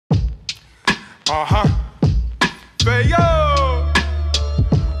Hey yo!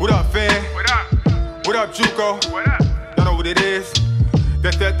 What up, fam? What up? What up, Juco? What up? Y'all know what it is?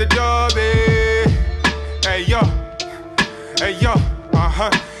 That's the derby. Hey yo. Hey yo.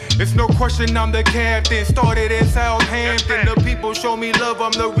 It's no question I'm the captain. Started in Southampton. The people show me love.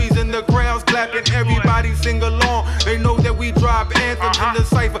 I'm the reason the crowd's clapping. Everybody sing along. They know that we drop anthems in the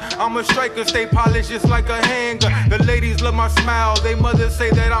cipher. I'm a striker, stay polished just like a hanger. The ladies love my smile. They mothers say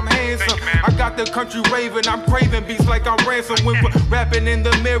that I'm handsome. I got the country raving. I'm craving beats like I'm ransom. Went from rapping in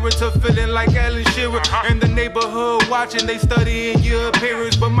the mirror to feeling like Alan Shearer. In the neighborhood watching, they studying your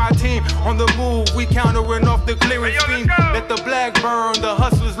appearance. But my team on the move, we countering off the clearance scheme. Let the black burn. The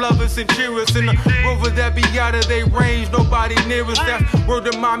hustlers love us and cheer us. In the rover that be out of their range, nobody near us. That's word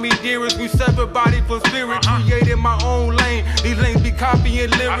to mommy dearest. We sever body for spirit, created my own lane. These lanes be copying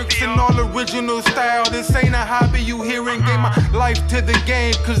lyrics in all original style. This ain't a hobby you hearing. Gave my life to the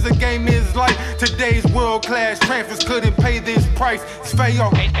game, cause the game is life. Today's world class transfers couldn't pay this price. It's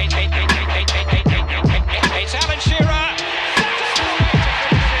fail. It's Alan Shearer.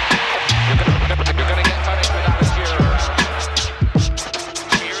 You're gonna get punished with Alan Shearer.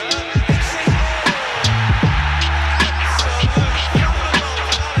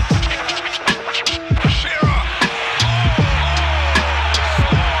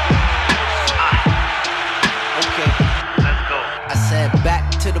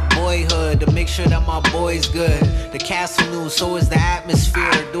 To make sure that my boy's good. The castle knew, so is the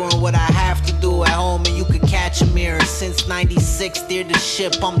atmosphere. Doing what I have to do at home, and you could catch a mirror. Since '96, steered the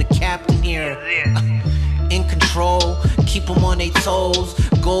ship, I'm the captain here. In control, keep them on their toes.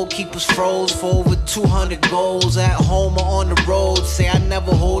 Goalkeepers froze for over 200 goals. At home or on the road, say I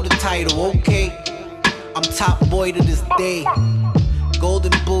never hold a title, okay? I'm top boy to this day.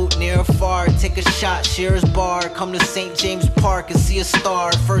 Golden boot, near or far, take a shot, Shearer's bar. Come to St. James Park and see a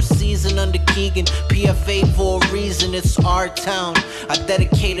star. First season under Keegan, PFA for a reason, it's our town. I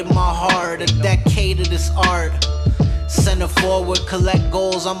dedicated my heart, a decade of this art. Center forward, collect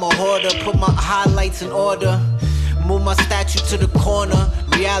goals, I'm a hoarder. Put my highlights in order. Move my statue to the corner,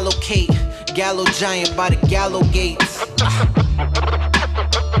 reallocate. Gallow giant by the gallow gates.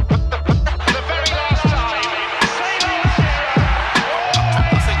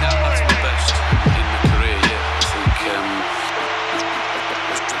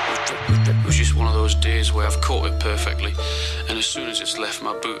 Days where I've caught it perfectly, and as soon as it's left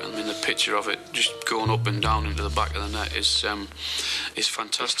my boot, I mean the picture of it just going up and down into the back of the net is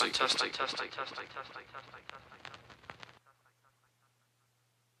fantastic.